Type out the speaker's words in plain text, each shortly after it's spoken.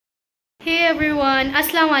Hey everyone,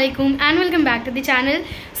 Assalamu alaikum and welcome back to the channel.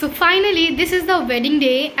 So finally this is the wedding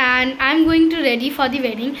day and I'm going to ready for the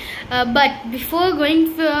wedding. But before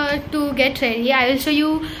going to get ready, I will show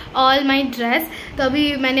you all my dress. तो अभी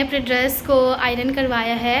मैंने अपने dress को iron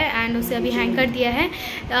करवाया है and उसे अभी hang कर दिया है.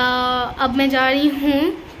 अब मैं जा रही हूँ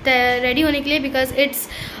रेडी होने के लिए बिकॉज इट्स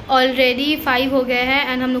ऑलरेडी 5 हो गए हैं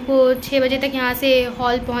एंड हम लोग को 6 बजे तक यहाँ से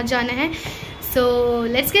हॉल पहुँच जाना है. So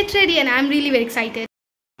let's get ready and I'm really very excited.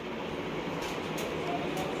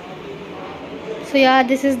 So yeah,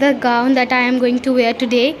 this is the gown that I am going to wear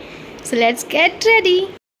today. So let's get ready.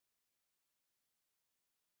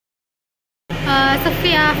 So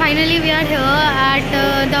yeah, finally we are here at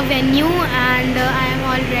the venue and I am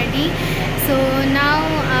all ready. So now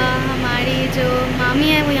हमारी जो मामी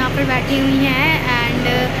है वो यहाँ पर बैठी हुई हैं and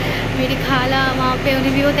मेरी खाला वहाँ पे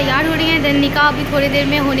उन्हें भी वो तैयार हो रही हैं. देन निकाह अभी थोड़ी देर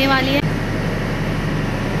में होने वाली है.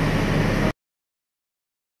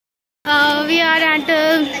 We are at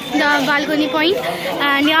the balcony point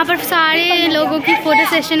and यहाँ पर सारे लोगों की फ़ोटो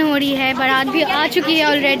सेशन हो रही है. बारात भी आ चुकी है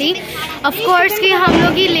ऑलरेडी. ऑफ कोर्स कि हम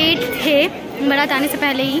लोग ही लेट थे बारात आने से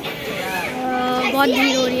पहले ही. बहुत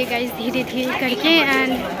भीड़ हो रही है गाइस धीरे धीरे करके एंड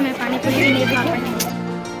मैं पानी पूरी भी नहीं खा पाई.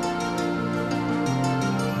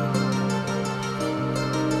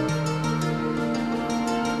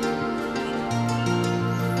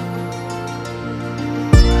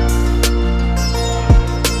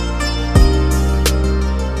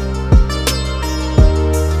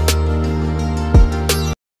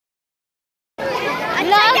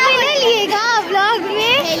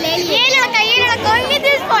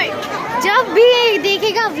 जब भी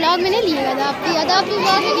देखेगा व्लॉग में नहीं लिएगा था आपकी याद आप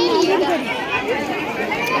व्लॉग में नहीं लिएगा.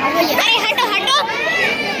 अरे हटो हटो.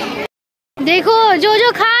 देखो जो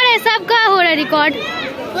जो खा रहे सबका हो रहा है रिकॉर्ड.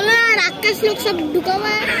 बोलो राक्षस लोग सब डुका हुआ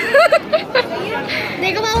है.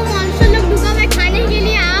 देखो बाबू मॉन्स्टर लोग डुका हुआ है खाने के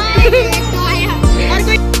लिए आया और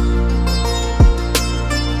कोई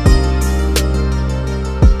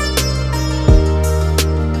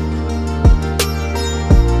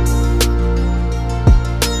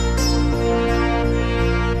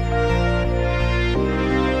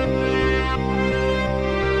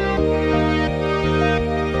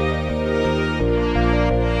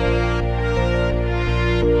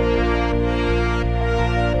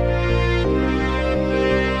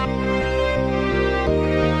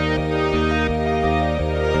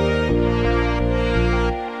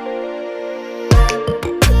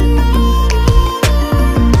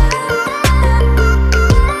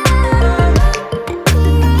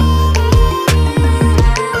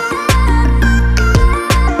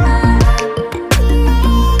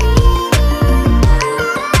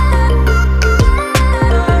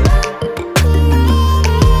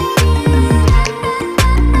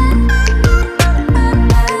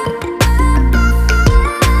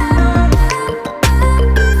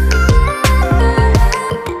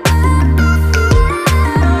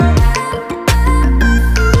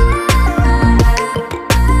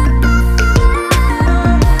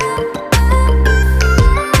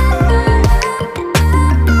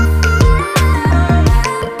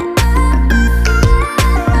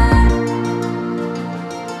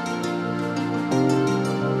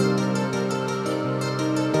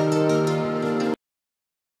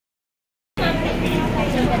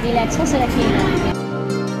दिल अच्छा से रखिएगा.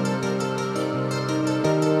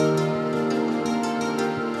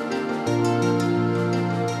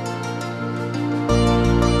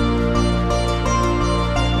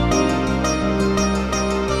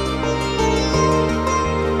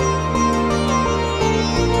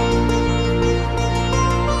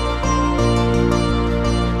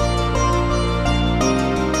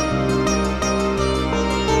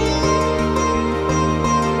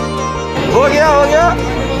 हो गया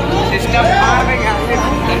सिस्टम बाहर में गया.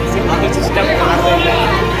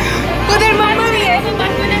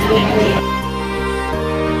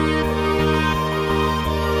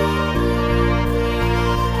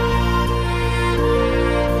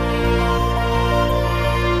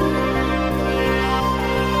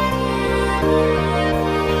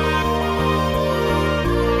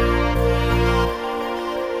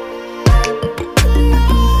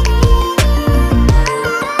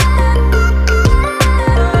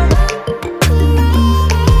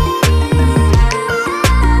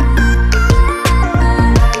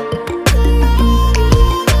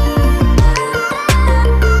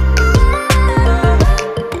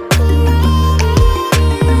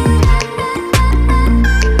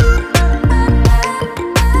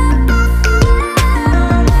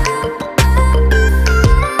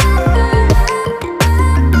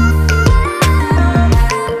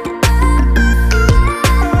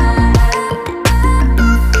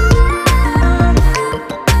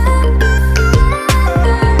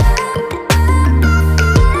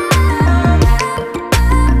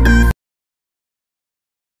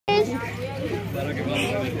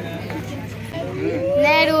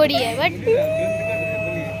 रो रही है बट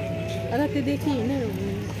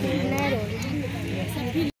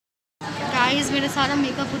गाइस मेरा सारा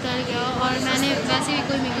मेकअप उतर गया और मैंने वैसे भी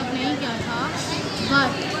कोई मेकअप नहीं किया था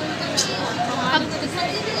बट अब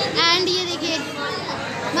एंड ये देखिए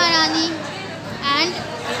महारानी एंड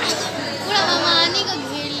पूरा महारानी को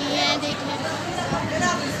घेर लिया है देखिए।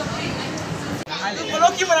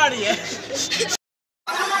 की बना रही है।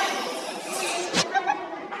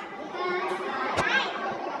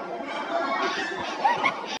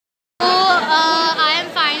 I am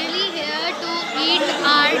finally here to eat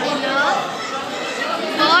our dinner.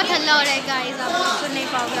 बहुत हल्ला हो रहा है गाइस, आप लोग सुन नहीं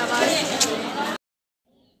पाओगे आवाज़।